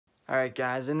Alright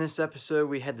guys, in this episode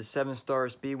we head to Seven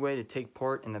Stars Speedway to take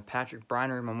part in the Patrick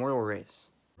Bryner Memorial Race.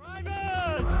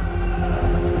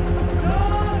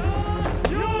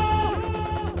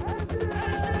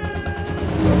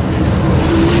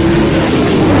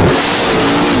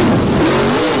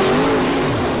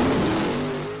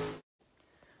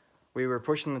 We were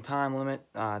pushing the time limit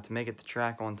to make it to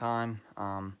track on time.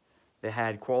 They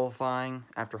had qualifying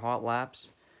after hot laps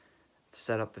to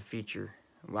set up the feature.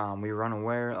 We were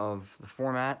unaware of the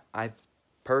format. I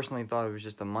personally thought it was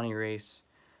just a money race,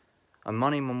 a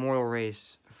money memorial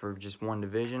race for just one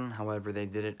division. However, they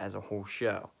did it as a whole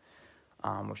show,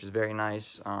 which is very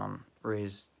nice.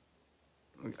 Raised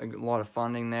a lot of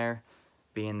funding there,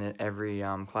 being that every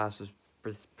class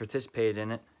was participated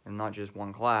in it and not just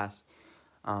one class.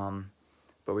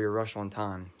 But we were rushed on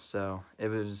time, so it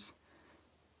was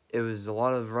a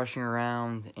lot of rushing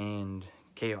around and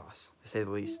chaos, to say the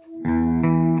least.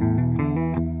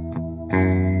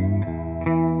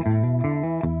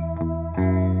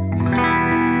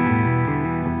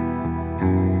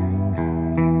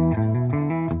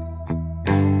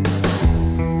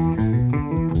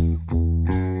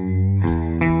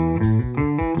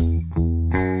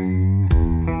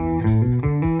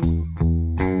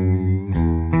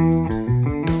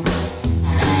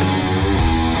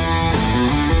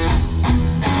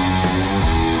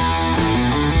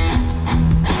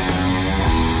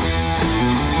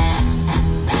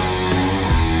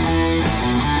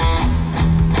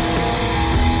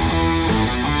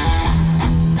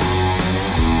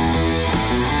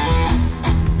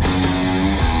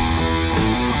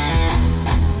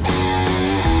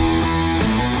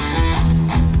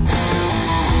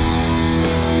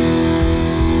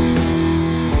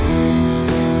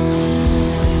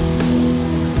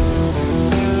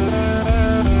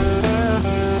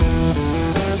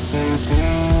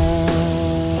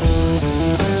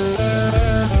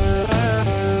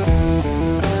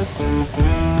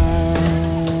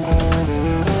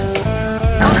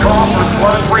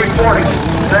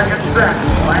 Second set,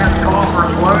 last call for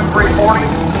Sloan 340.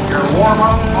 Your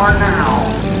warm-up are now.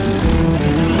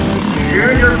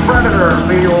 Junior Predator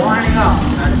be lining up.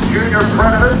 That's Junior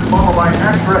Predator, followed by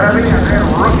Extra Heavy, and then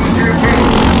Rookie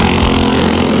 2K.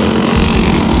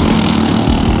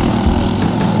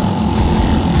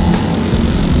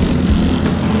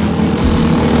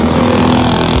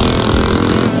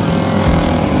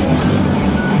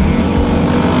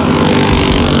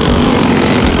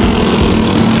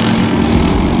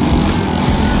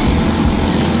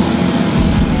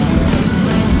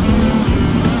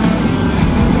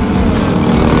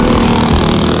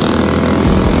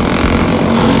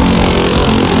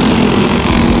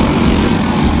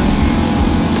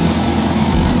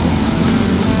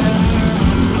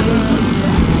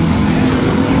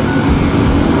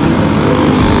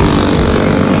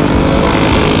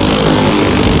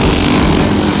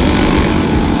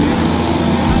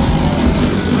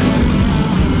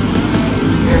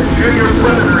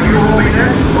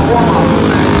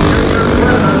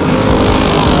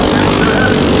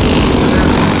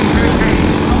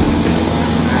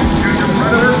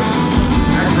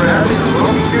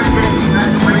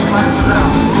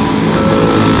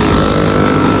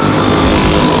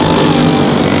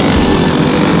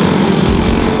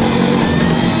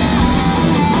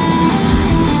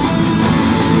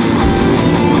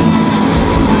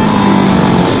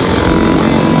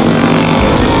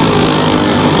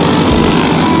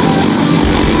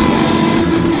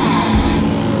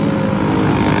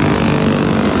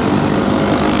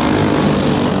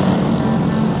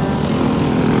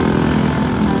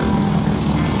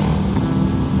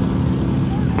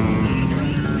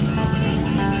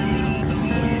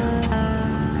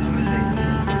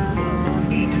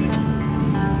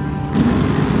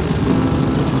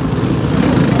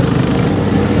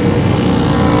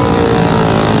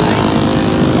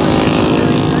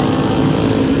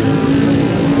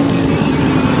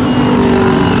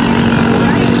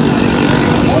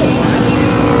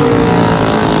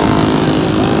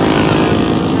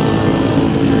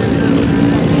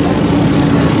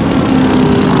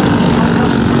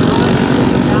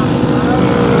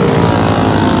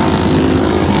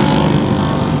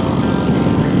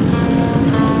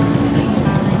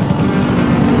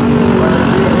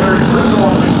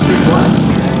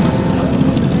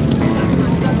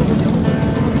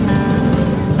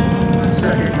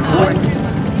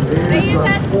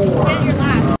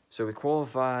 So we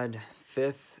qualified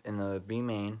 5th in the B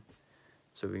main.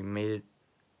 So we made it.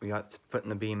 We got put in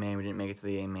the B main. We didn't make it to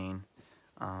the A main.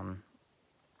 I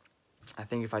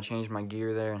think if I changed my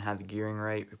gear there and had the gearing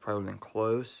right, we probably would have been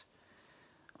close.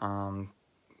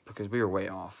 Because we were way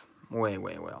off. way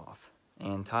off.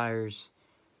 And tires,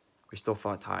 we still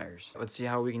fought tires. Let's see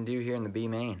how we can do here in the B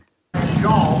main.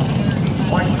 Shaw,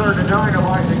 point third to 9 of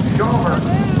Isaac Shawver.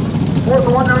 Fourth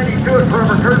to 192 is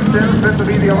Trevor Kirsten. Fifth to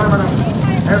be the 11 of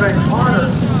Evan Potter.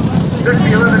 6th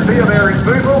to 11 B of Eric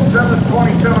Boozle. 7th to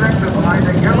 27 X of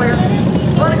Isaac Elliott.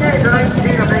 28 to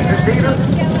 19 of Nathan Davis.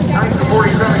 9th to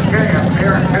 47 K of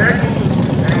Aaron Peck.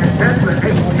 And 10th to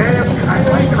 8 K of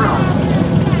Kylie Trump.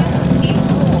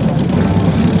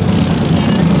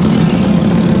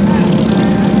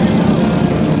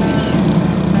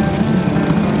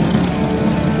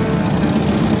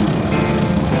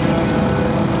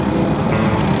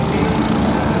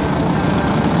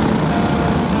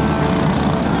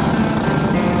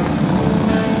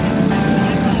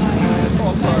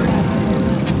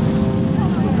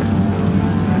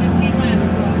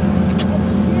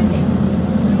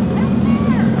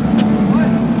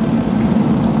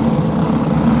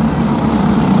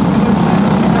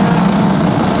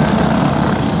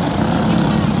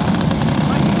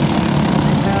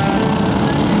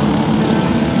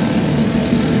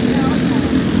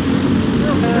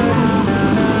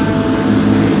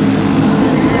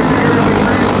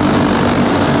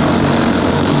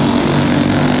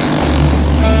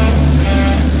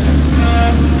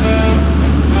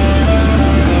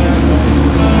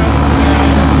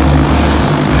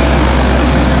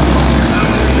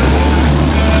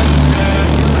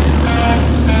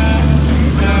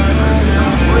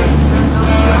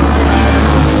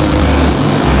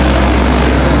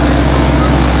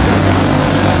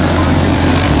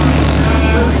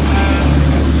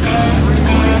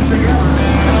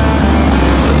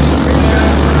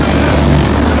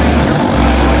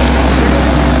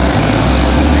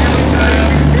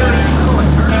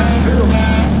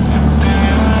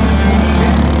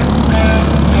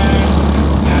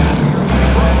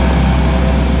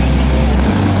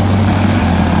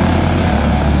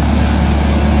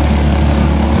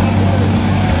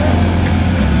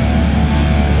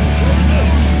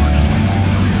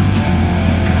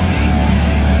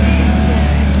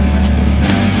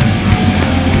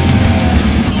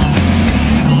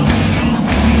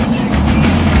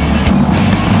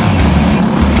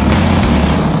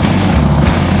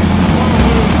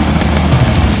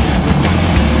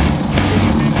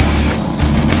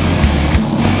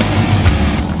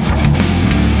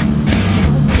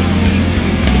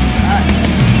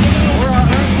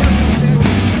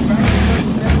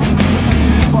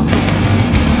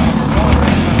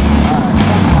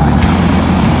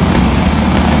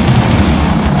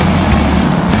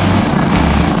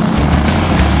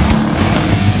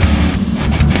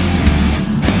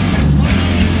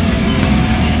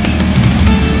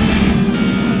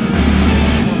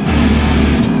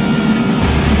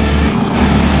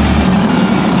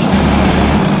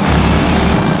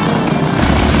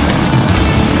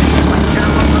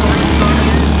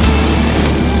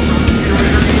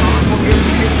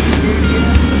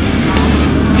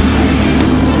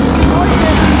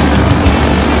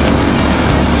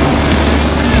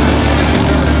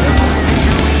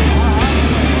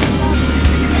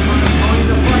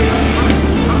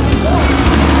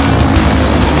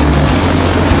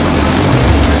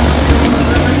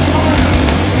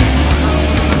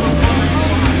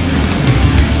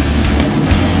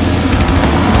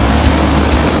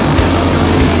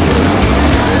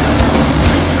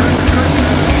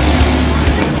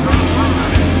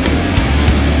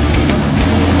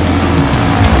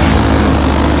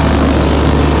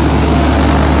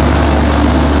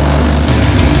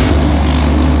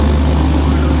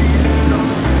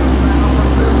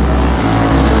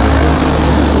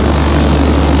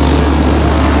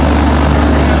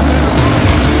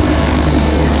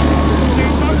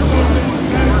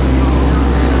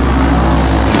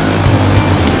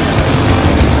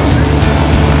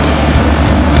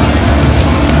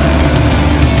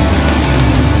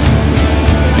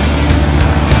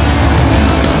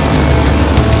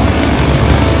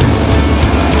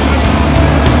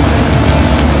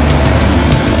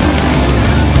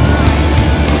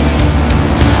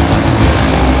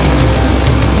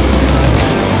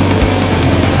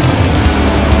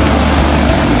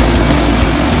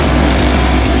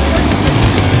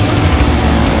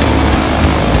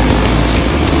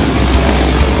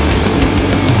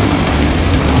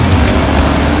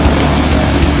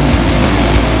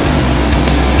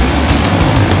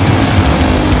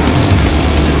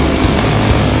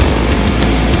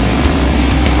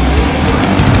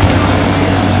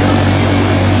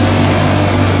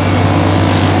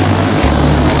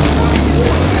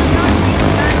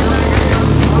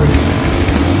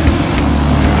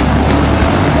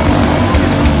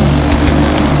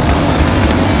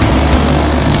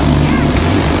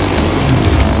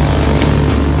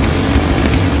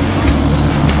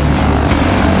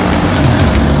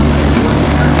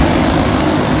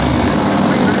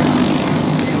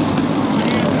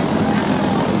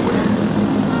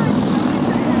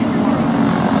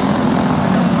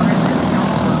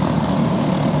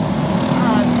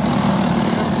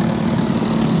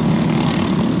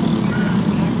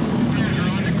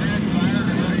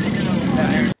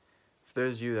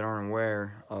 those of you that aren't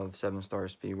aware of Seven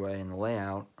Stars Speedway and the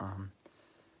layout,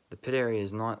 the pit area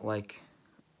is not like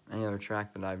any other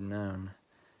track that I've known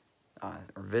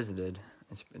or visited.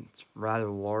 It's rather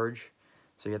large,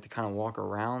 so you have to kind of walk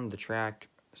around the track.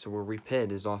 So where we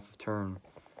pit is off of turn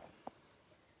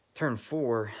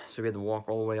 4, so we had to walk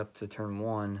all the way up to turn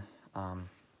 1,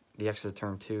 the exit of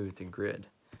turn 2 to grid.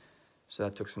 So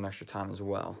that took some extra time as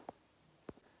well.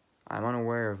 I'm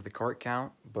unaware of the kart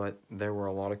count, but there were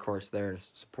a lot of karts there to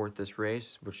support this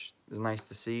race, which is nice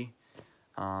to see.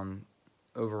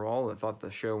 Overall, I thought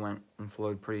the show went and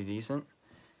flowed pretty decent.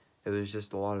 It was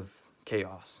just a lot of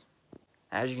chaos.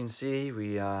 As you can see,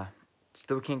 we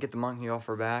still can't get the monkey off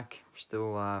our back. We're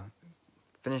still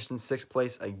finished in 6th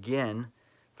place again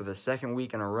for the 2nd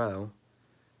week in a row.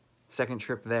 2nd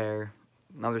trip there,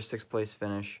 another 6th place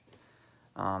finish.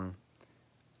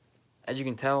 As you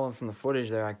can tell from the footage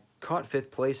there, I caught 5th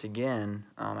place again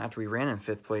after we ran in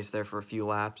 5th place there for a few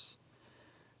laps.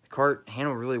 The kart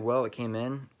handled really well. It came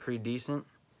in pretty decent.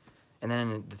 And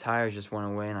then the tires just went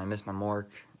away and I missed my mark.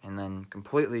 And then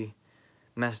completely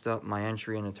messed up my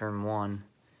entry into turn 1.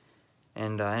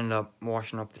 And I ended up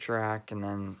washing up the track. And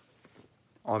then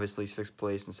obviously 6th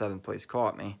place and 7th place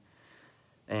caught me.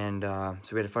 And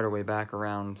so we had to fight our way back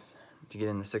around to get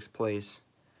into 6th place.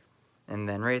 And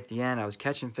then right at the end, I was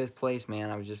catching 5th place, man.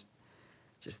 I was just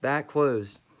that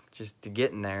close just to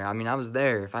getting there. I mean, I was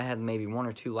there. If I had maybe 1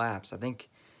 or 2 laps, I think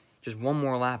just 1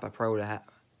 more lap, I probably would have had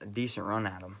a decent run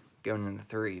at them going into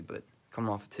 3, but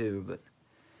coming off of 2. But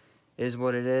it is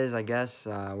what it is, I guess.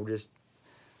 We'll just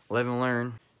live and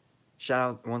learn. Shout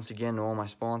out once again to all my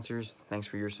sponsors. Thanks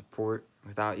for your support.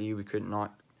 Without you, we could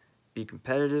not be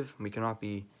competitive. We could not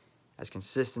be as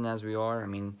consistent as we are. I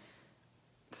mean,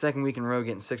 the 2nd week in a row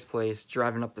getting 6th place,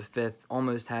 driving up to 5th,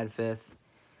 almost had 5th.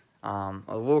 I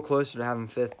was a little closer to having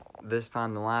 5th this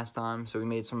time than last time, so we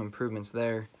made some improvements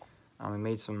there. We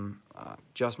made some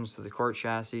adjustments to the kart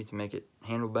chassis to make it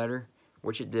handle better,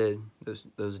 which it did.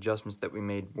 Those adjustments that we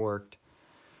made worked.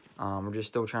 We're just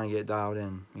still trying to get it dialed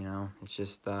in, you know. It's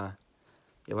just,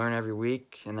 you learn every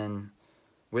week, and then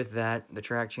with that, the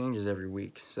track changes every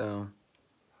week. So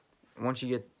once you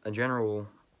get a general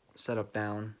setup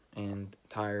down and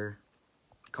tire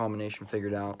combination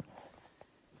figured out,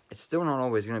 it's still not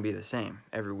always going to be the same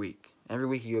every week. Every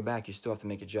week you go back, you still have to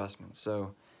make adjustments.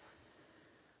 So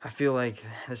I feel like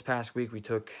this past week we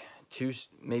took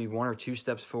maybe 1 or 2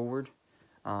 steps forward.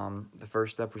 The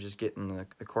first step was just getting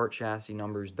the kart chassis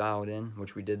numbers dialed in,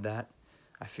 which we did that,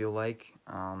 I feel like.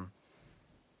 And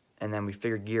then we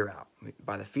figured gear out.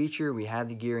 By the feature, we had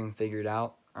the gearing figured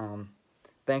out.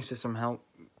 Thanks to some help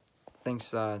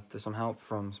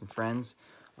from some friends,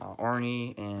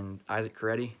 Arnie and Isaac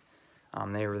Coretti.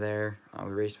 They were there.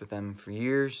 We raced with them for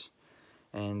years,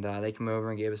 and they came over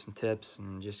and gave us some tips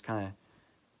and just kind of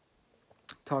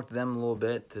talked to them a little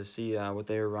bit to see what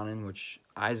they were running, which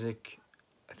Isaac,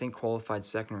 I think, qualified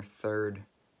 2nd or 3rd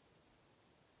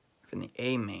in the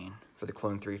A main for the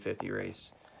Clone 350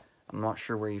 race. I'm not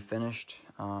sure where he finished.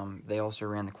 They also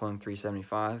ran the Clone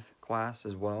 375 class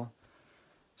as well.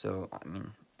 So, I mean,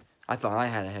 I thought I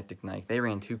had a hectic night. They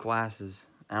ran 2 classes.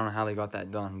 I don't know how they got that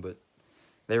done, but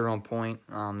they were on point.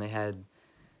 They had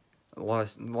a lot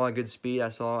of good speed I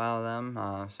saw out of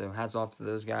them. So hats off to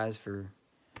those guys for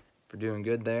doing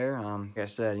good there. Like I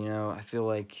said, you know, I feel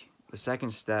like the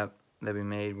 2nd step that we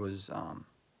made was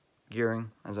gearing,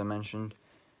 as I mentioned,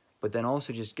 but then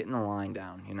also just getting the line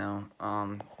down, you know.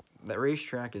 That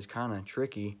racetrack is kind of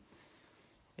tricky.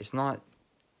 It's not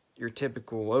your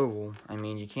typical oval. I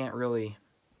mean, you can't really...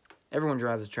 Everyone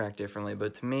drives the track differently,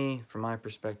 but to me, from my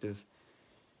perspective,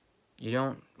 you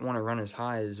don't want to run as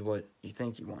high as what you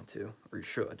think you want to, or you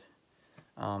should.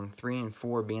 3 and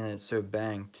 4, being that it's so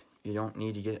banked, you don't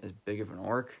need to get as big of an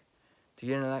arc to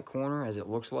get into that corner as it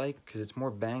looks like, because it's more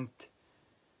banked.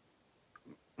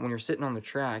 When you're sitting on the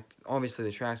track, obviously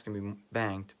the track's going to be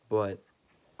banked, but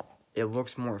it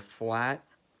looks more flat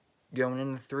going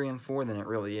into 3 and 4 than it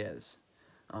really is.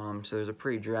 So there's a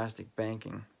pretty drastic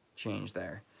banking change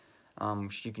there.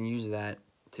 You can use that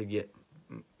to get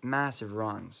massive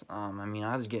runs. I mean,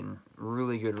 I was getting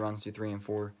really good runs through 3 and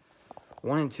 4.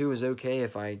 1 and 2 is okay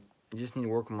if I just need to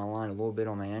work on my line a little bit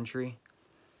on my entry.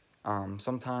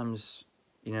 Sometimes,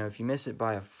 you know, if you miss it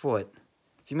by a foot,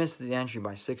 if you miss the entry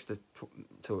by 6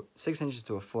 inches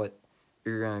to a foot,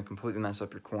 you're going to completely mess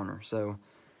up your corner. So,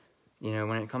 you know,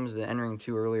 when it comes to entering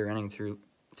too early or entering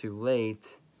too late,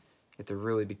 you have to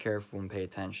really be careful and pay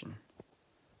attention.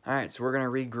 Alright, so we're going to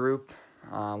regroup,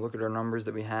 look at our numbers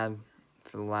that we had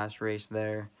for the last race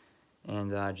there,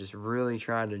 and just really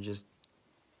try to just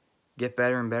get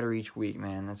better and better each week,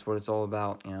 man. That's what it's all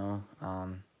about, you know.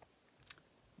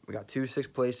 We got 2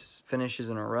 6th place finishes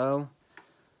in a row.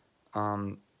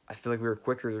 I feel like we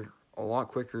were a lot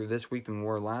quicker this week than we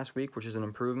were last week, which is an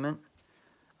improvement.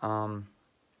 I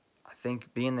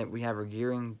think being that we have our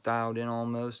gearing dialed in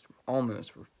almost,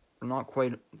 we're not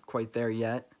quite there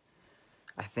yet.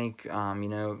 I think, you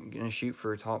know, gonna shoot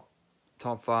for top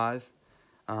 5.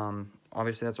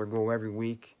 Obviously that's our goal every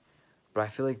week, but I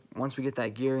feel like once we get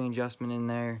that gearing adjustment in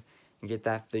there and get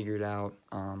that figured out,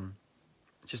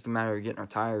 it's just a matter of getting our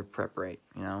tire prep right,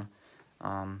 you know.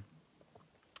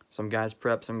 Some guys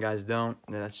prep, some guys don't.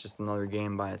 That's just another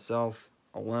game by itself,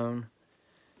 alone.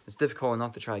 It's difficult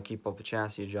enough to try to keep up the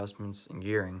chassis adjustments and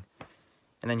gearing.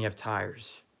 And then you have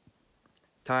tires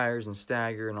and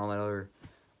stagger and all that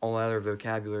other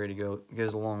vocabulary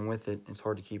goes along with it. It's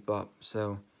hard to keep up.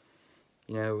 So,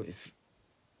 you know,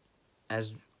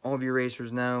 as all of you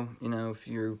racers know, you know,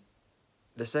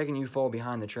 the second you fall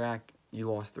behind the track, you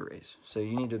lost the race. So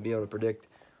you need to be able to predict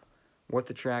what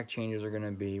the track changes are going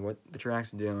to be, what the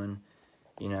track's doing,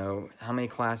 you know, how many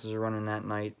classes are running that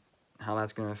night, how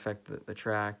that's going to affect the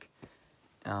track,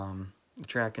 the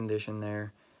track condition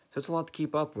there. So it's a lot to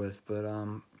keep up with, but,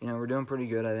 you know, we're doing pretty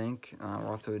good, I think.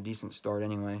 We're off to a decent start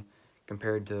anyway,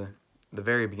 compared to the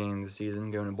very beginning of the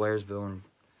season, going to Blairsville and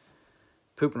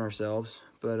pooping ourselves.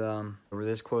 But we're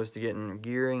this close to getting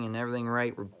gearing and everything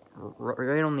right. We're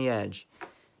right on the edge.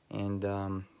 And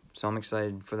so I'm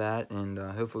excited for that, and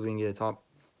hopefully we can get a top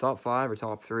 5 or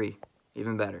top 3,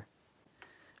 even better.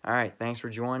 All right, thanks for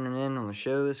joining in on the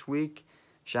show this week.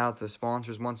 Shout out to the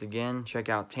sponsors once again. Check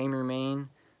out Tame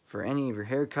for any of your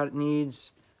haircut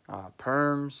needs,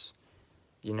 perms,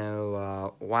 you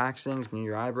know, waxings. If you need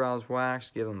your eyebrows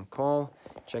waxed, give them a call.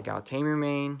 Check out Tame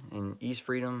in East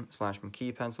Freedom /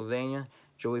 McKee, Pennsylvania.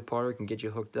 Julie Potter can get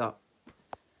you hooked up.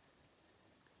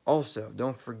 Also,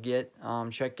 don't forget,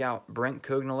 check out Brent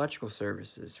Cogan Electrical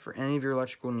Services for any of your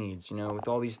electrical needs. You know, with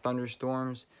all these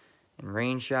thunderstorms and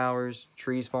rain showers,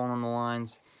 trees falling on the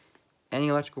lines, any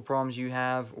electrical problems you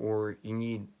have, or you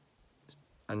need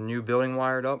a new building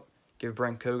wired up, give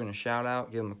Brent Cogan a shout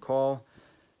out, give him a call.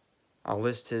 I'll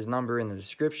list his number in the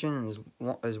description,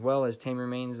 as well as Tame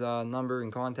number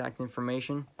and contact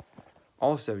information.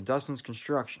 Also, Dustin's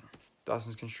Construction.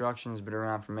 Dustin's Construction has been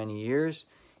around for many years.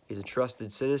 He's a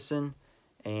trusted citizen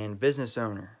and business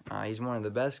owner. He's one of the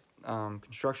best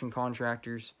construction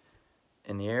contractors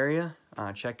in the area.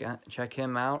 Check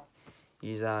him out.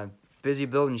 He's busy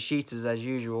building sheets as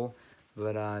usual,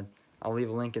 but I'll leave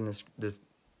a link in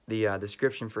the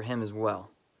description for him as well.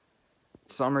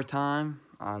 Summertime.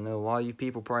 I know a lot of you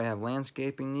people probably have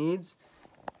landscaping needs.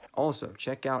 Also,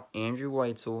 check out Andrew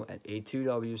Weitzel at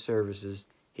A2W Services.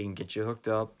 He can get you hooked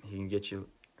up. He can get your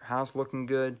house looking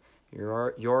good,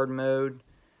 your yard mowed,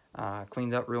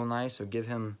 cleaned up real nice. So give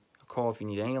him a call if you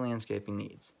need any landscaping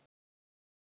needs.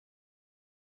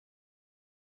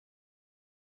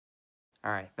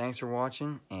 All right, thanks for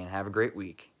watching, and have a great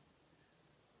week.